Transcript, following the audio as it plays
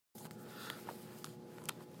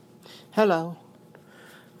Hello,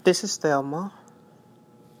 this is Thelma.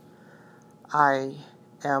 I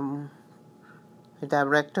am the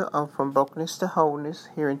director of From Brokenness to Wholeness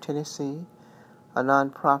here in Tennessee, a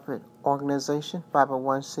nonprofit organization,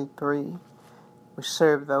 501c3. We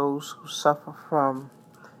serve those who suffer from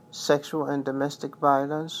sexual and domestic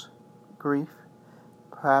violence, grief,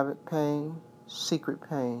 private pain, secret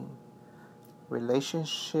pain,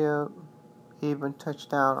 relationship, even touch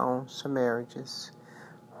down on some marriages,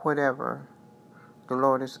 whatever the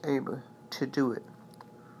Lord is able to do it.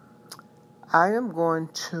 I am going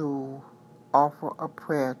to offer a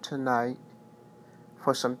prayer tonight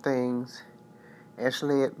for some things as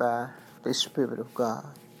led by the Spirit of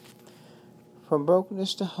God. From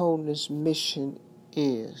Brokenness to Wholeness mission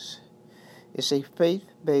it's a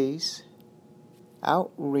faith-based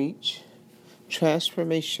outreach,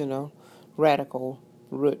 transformational, radical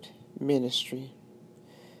root ministry.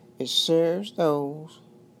 It serves those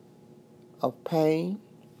of pain,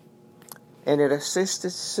 and it assists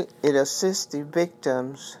the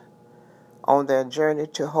victims on their journey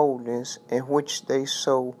to wholeness, in which they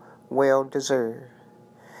so well deserve,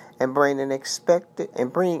 and bring an expected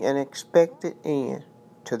end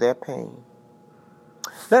to their pain.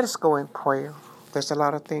 Let us go in prayer. There's a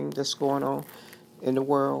lot of things that's going on in the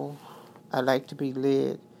world. I like to be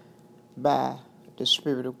led by the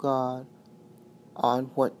Spirit of God on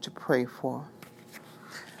what to pray for.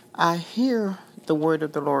 I hear the word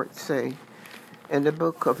of the Lord say in the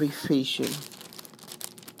book of Ephesians,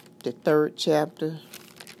 the 3rd chapter,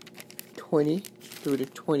 20 through the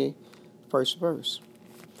 21st verse.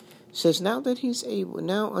 It says, now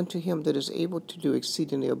unto him that is able to do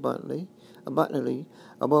exceedingly abundantly,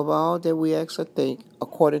 above all that we ask or think,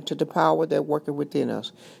 according to the power that worketh within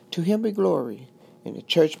us. To him be glory in the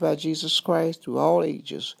church by Jesus Christ through all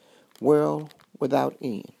ages, world without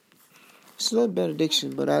end. It's a little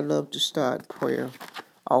benediction, but I love to start prayer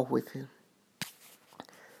off with him.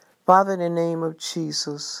 Father, in the name of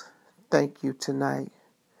Jesus, thank you tonight.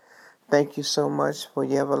 Thank you so much for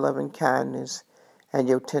your ever-loving kindness and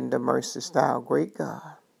your tender mercies, thou great God.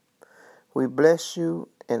 We bless you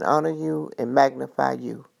and honor you and magnify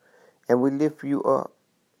you, and we lift you up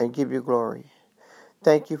and give you glory.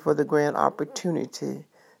 Thank you for the grand opportunity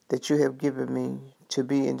that you have given me to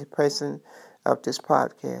be in the presence of this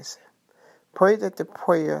podcast. Pray that the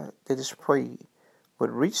prayer that is prayed would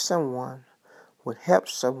reach someone, would help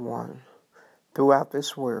someone throughout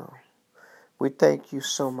this world. We thank you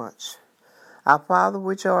so much. Our Father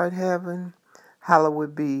which art in heaven,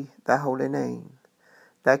 hallowed be thy holy name.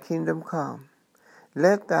 Thy kingdom come.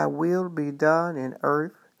 Let thy will be done in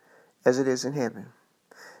earth as it is in heaven.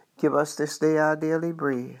 Give us this day our daily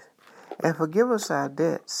bread, and forgive us our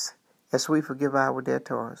debts as we forgive our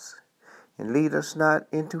debtors. And lead us not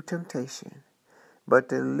into temptation, but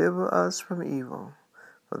deliver us from evil.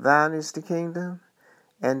 For thine is the kingdom,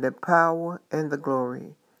 and the power, and the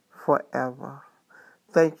glory, forever.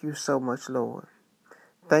 Thank you so much, Lord.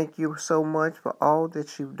 Thank you so much for all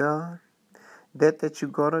that you've done, that you're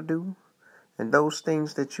going to do, and those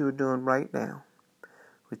things that you're doing right now.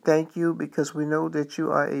 We thank you because we know that you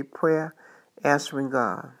are a prayer answering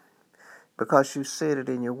God, because you said it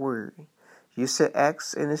in your word. You said,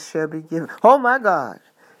 ask and it shall be given. Oh my God.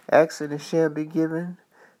 Ask and it shall be given.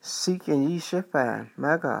 Seek and ye shall find.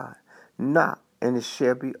 My God. Knock and it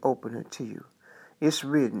shall be opened unto you. It's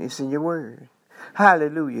written. It's in your word.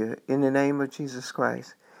 Hallelujah. In the name of Jesus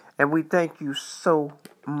Christ. And we thank you so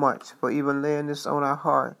much for even laying this on our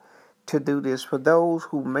heart to do this. For those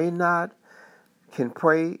who may not can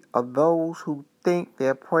pray, or those who think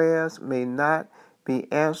their prayers may not be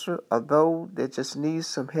answered, or those that just need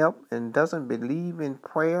some help and doesn't believe in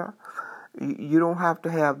prayer, you don't have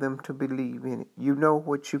to have them to believe in it. You know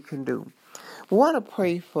what you can do. We want to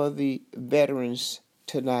pray for the veterans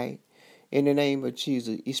tonight in the name of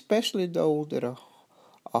Jesus, especially those that are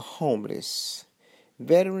homeless.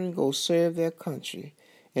 Veterans go serve their country,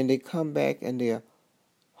 and they come back and they're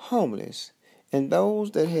homeless. And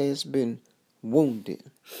those that has been wounded,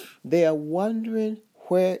 they are wondering,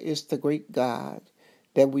 where is the great God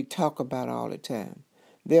that we talk about all the time?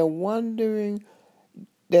 They're wondering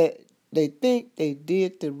that they think they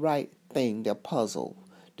did the right thing. They're puzzled.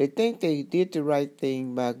 They think they did the right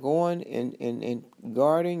thing by going and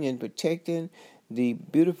guarding and protecting the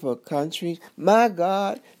beautiful country, my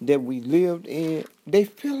God, that we lived in. They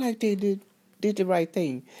feel like they did the right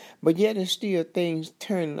thing, but yet and still things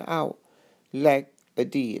turn out like they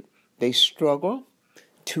did. They struggle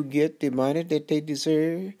to get the money that they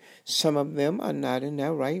deserve. Some of them are not in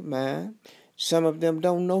their right mind. Some of them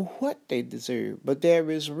don't know what they deserve, but there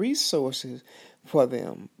is resources for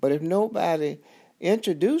them. But if nobody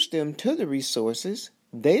introduce them to the resources.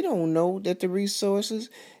 They don't know that the resources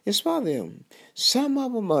is for them. Some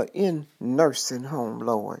of them are in nursing home,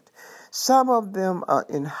 Lord. Some of them are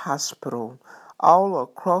in hospital all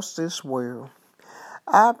across this world.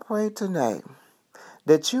 I pray tonight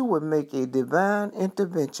that you would make a divine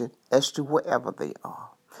intervention as to wherever they are.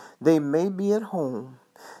 They may be at home.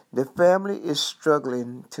 The family is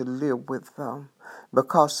struggling to live with them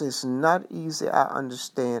because it's not easy, I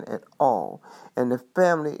understand, at all. And the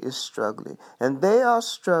family is struggling. And they are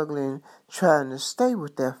struggling trying to stay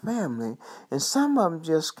with their family. And some of them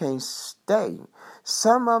just can't stay.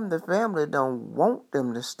 Some of them, the family don't want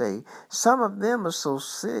them to stay. Some of them are so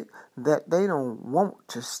sick that they don't want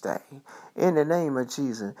to stay. In the name of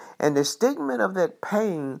Jesus. And the stigma of that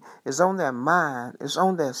pain is on their mind. It's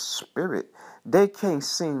on their spirit. They can't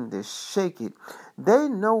seem to shake it. They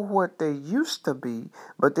know what they used to be,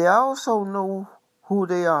 but they also know who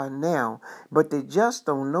they are now, but they just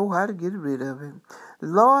don't know how to get rid of it.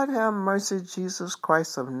 Lord, have mercy, Jesus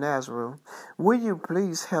Christ of Nazareth. Will you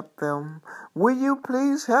please help them? Will you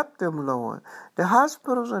please help them, Lord? The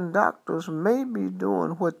hospitals and doctors may be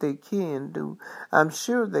doing what they can do. I'm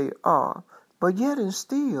sure they are, but yet and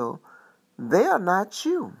still, they are not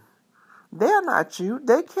you. They're not you.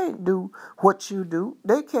 They can't do what you do.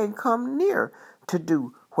 They can't come near to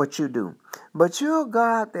do what you do. But you're a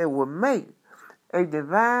God that will make a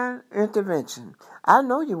divine intervention. I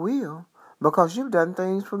know you will, because you've done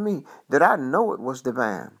things for me that I know it was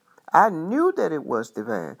divine. I knew that it was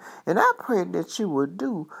divine. And I pray that you would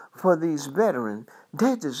do for these veterans.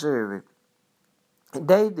 They deserve it.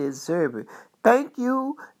 They deserve it. Thank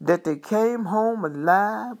you that they came home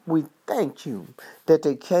alive. We thank you that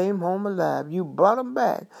they came home alive. You brought them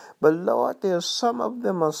back. But Lord, there's some of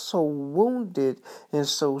them are so wounded and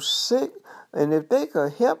so sick. And if they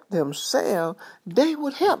could help themselves, they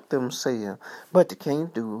would help themselves. But they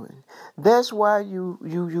can't do it. That's why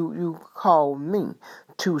you call me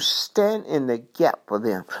to stand in the gap for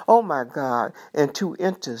them. Oh my God, and to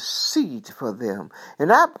intercede for them.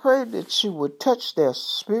 And I pray that you would touch their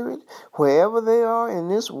spirit wherever they are in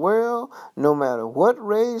this world, no matter what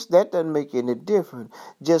race, that doesn't make any difference.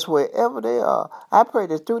 Just wherever they are. I pray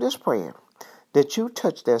that through this prayer, that you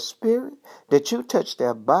touch their spirit, that you touch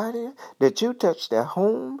their body, that you touch their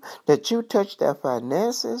home, that you touch their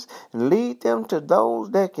finances, and lead them to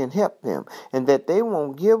those that can help them, and that they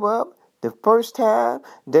won't give up the first time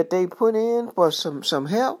that they put in for some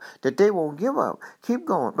help, that they won't give up. Keep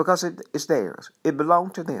going, because it's theirs. It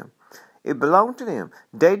belonged to them. It belonged to them.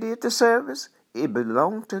 They did the service. It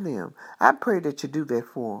belonged to them. I pray that you do that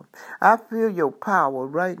for them. I feel your power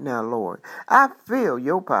right now, Lord. I feel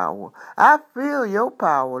your power. I feel your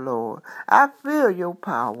power, Lord. I feel your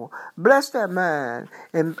power. Bless their mind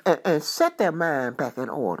and set their mind back in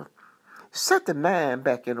order. Set the mind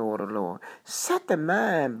back in order, Lord. Set the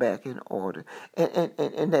mind back in order.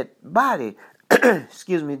 And that body,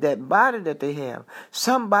 excuse me, that body that they have.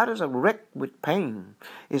 Some bodies are wrecked with pain.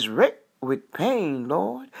 It's wrecked with pain,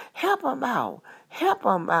 Lord. Help them out. Help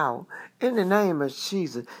them out in the name of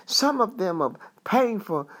Jesus. Some of them are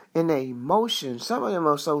painful in their emotions. Some of them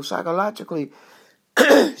are so psychologically,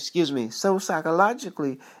 so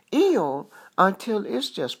psychologically ill until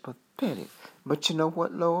it's just pathetic. But you know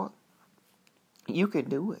what, Lord? You can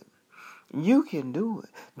do it. You can do it.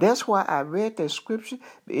 That's why I read that scripture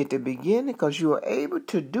at the beginning, because you are able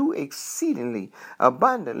to do exceedingly,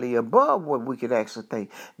 abundantly, above what we could actually think.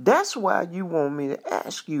 That's why you want me to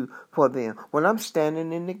ask you for them. Well, I'm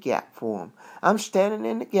standing in the gap for them. I'm standing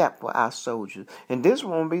in the gap for our soldiers. And this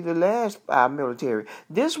won't be the last, our military.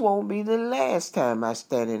 This won't be the last time I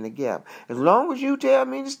stand in the gap. As long as you tell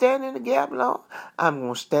me to stand in the gap, Lord, I'm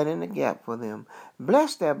going to stand in the gap for them.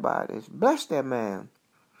 Bless their bodies. Bless their mind.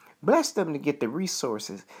 Bless them to get the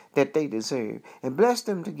resources that they deserve. And bless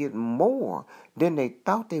them to get more than they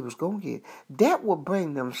thought they was going to get. That will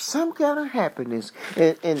bring them some kind of happiness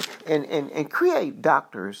and create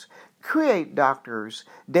doctors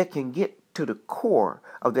that can get to the core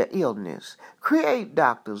of their illness. Create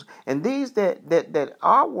doctors. And these that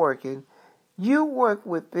are working, you work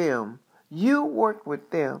with them. You work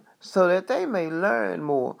with them so that they may learn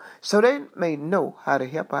more, so they may know how to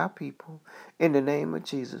help our people in the name of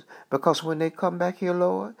Jesus. Because when they come back here,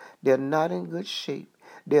 Lord, they're not in good shape.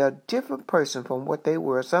 They're a different person from what they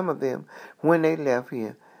were, some of them, when they left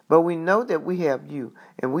here. But we know that we have you,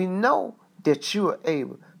 and we know that you are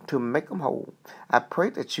able to make them whole. I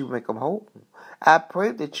pray that you make them whole. I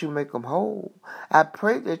pray that you make them whole. I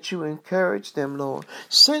pray that you encourage them, Lord.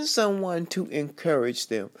 Send someone to encourage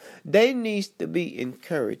them. They need to be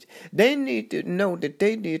encouraged. They need to know that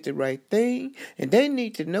they did the right thing, and they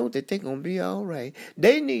need to know that they're going to be all right.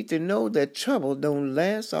 They need to know that trouble don't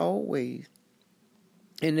last always.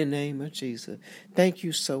 In the name of Jesus, thank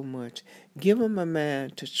you so much. Give them a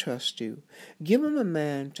man to trust you. Give them a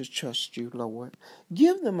man to trust you, Lord.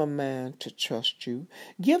 Give them a man to trust you.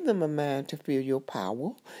 Give them a man to feel your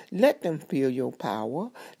power. Let them feel your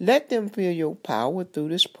power. Let them feel your power through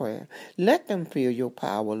this prayer. Let them feel your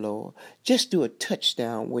power, Lord. Just do a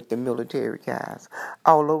touchdown with the military guys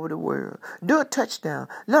all over the world. Do a touchdown.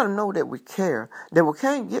 Let them know that we care, that we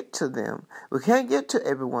can't get to them. We can't get to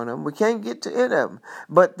every one of them. We can't get to any of them.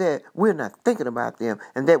 But that we're not thinking about them,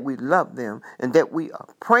 and that we love them, and that we are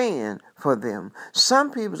praying for them.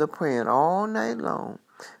 Some people are praying all night long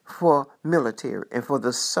for military and for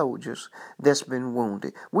the soldiers that's been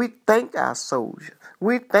wounded. We thank our soldiers.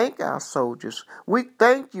 We thank our soldiers. We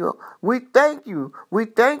thank you. We thank you. We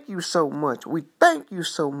thank you so much. We thank you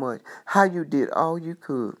so much how you did all you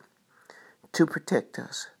could to protect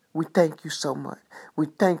us. We thank you so much. We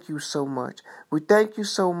thank you so much. We thank you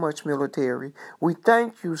so much, military. We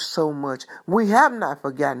thank you so much. We have not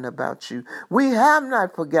forgotten about you. We have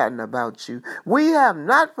not forgotten about you. We have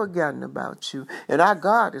not forgotten about you. And our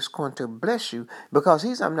God is going to bless you because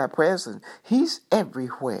He's omnipresent. He's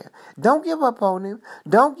everywhere. Don't give up on Him.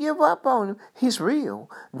 Don't give up on Him. He's real.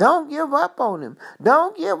 Don't give up on Him.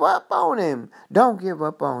 Don't give up on Him. Don't give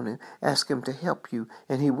up on Him. Ask Him to help you,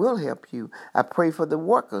 and He will help you. I pray for the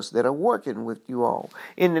workers that are working with you all.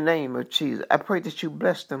 In the name of Jesus, I pray that you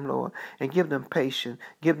bless them, Lord, and give them patience,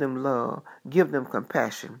 give them love, give them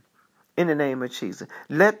compassion. In the name of Jesus,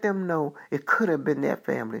 let them know it could have been their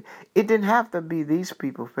family. It didn't have to be these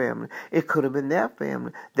people's family. It could have been their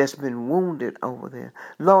family that's been wounded over there.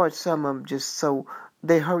 Lord, some of them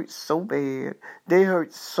they hurt so bad. They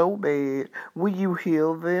hurt so bad. Will you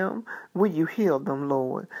heal them? Will you heal them,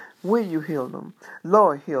 Lord? Will you heal them?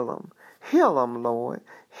 Lord, heal them. Heal them, Lord.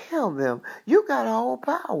 Heal them. You got all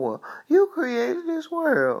power. You created this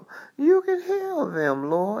world. You can heal them,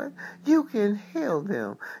 Lord. You can heal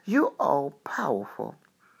them. You all powerful.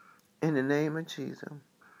 In the name of Jesus.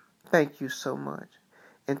 Thank you so much.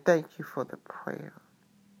 And thank you for the prayer.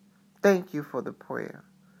 Thank you for the prayer.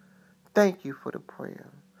 Thank you for the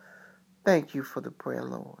prayer. Thank you for the prayer,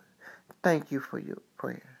 Lord. Thank you for your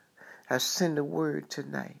prayer. I send a word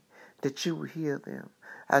tonight that you will heal them.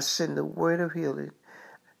 I send the word of healing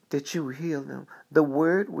that you will heal them. The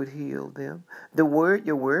word would heal them. Your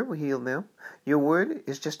word will heal them. Your word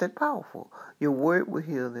is just that powerful. Your word will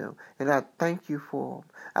heal them. And I thank you for them.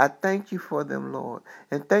 I thank you for them, Lord.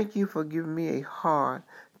 And thank you for giving me a heart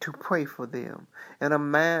to pray for them. And a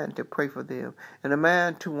mind to pray for them. And a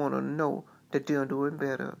mind to want to know that they're doing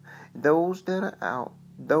better. Those that are out,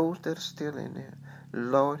 those that are still in there,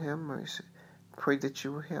 Lord have mercy. Pray that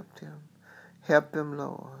you will help them. Help them,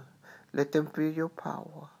 Lord. Let them feel your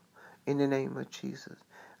power. In the name of Jesus.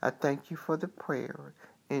 I thank you for the prayer.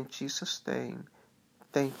 In Jesus' name.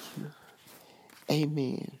 Thank you.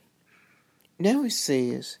 Amen. Now it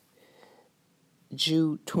says,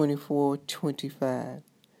 Jude 24:25.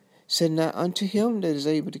 Said, now unto Him that is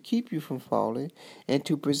able to keep you from falling, and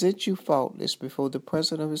to present you faultless before the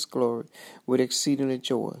presence of His glory with exceeding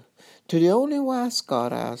joy. To the only wise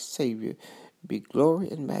God, our Savior, be glory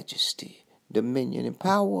and majesty, dominion and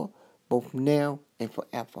power, both now and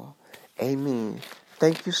forever. Amen.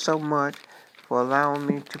 Thank you so much for allowing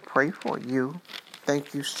me to pray for you.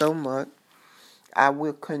 Thank you so much. I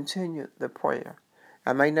will continue the prayer.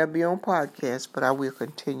 I may not be on podcast, but I will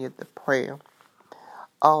continue the prayer.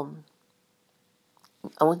 I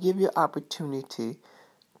will give you an opportunity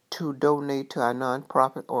to donate to our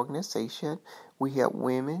nonprofit organization. We help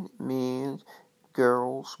women, men,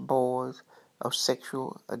 girls, boys of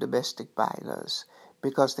sexual or domestic violence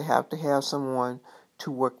because they have to have someone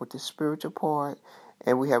to work with the spiritual part,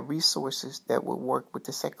 and we have resources that will work with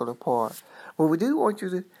the secular part. Well, we do want you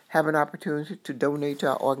to have an opportunity to donate to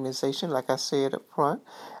our organization. Like I said up front,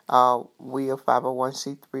 we are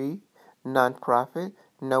 501c3 nonprofit.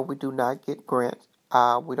 No, we do not get grants.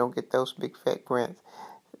 We don't get those big fat grants.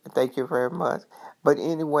 Thank you very much. But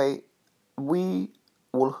anyway, we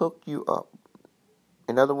will hook you up.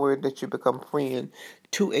 In other words, that you become friend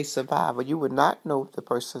to a survivor. You would not know the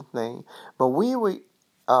person's name, but we will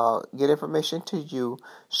get information to you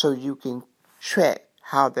so you can track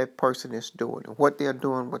how that person is doing and what they're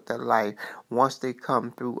doing with their life once they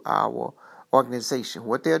come through our organization.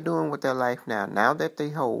 What they're doing with their life now that they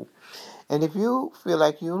hold. And if you feel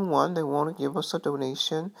like you're one that want to give us a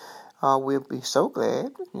donation, we'll be so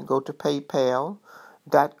glad. You go to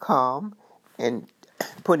PayPal.com and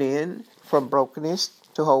put in From Brokenness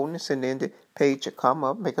to Wholeness, and then the page will come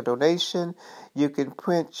up. Make a donation. You can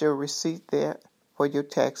print your receipt there for your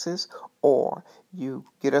taxes, or you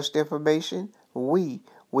get us the information. We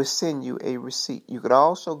will send you a receipt. You could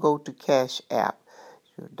also go to Cash App,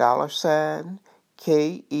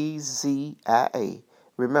 $KEZIA.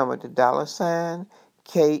 Remember the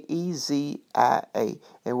 $KEZIA,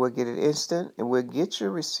 and we'll get it instant, and we'll get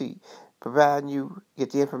your receipt, providing you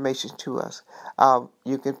get the information to us.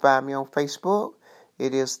 You can find me on Facebook.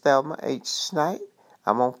 It is Thelma H. Snight.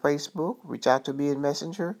 I'm on Facebook. Reach out to me in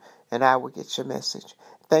Messenger, and I will get your message.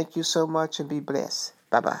 Thank you so much, and be blessed.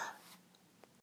 Bye-bye.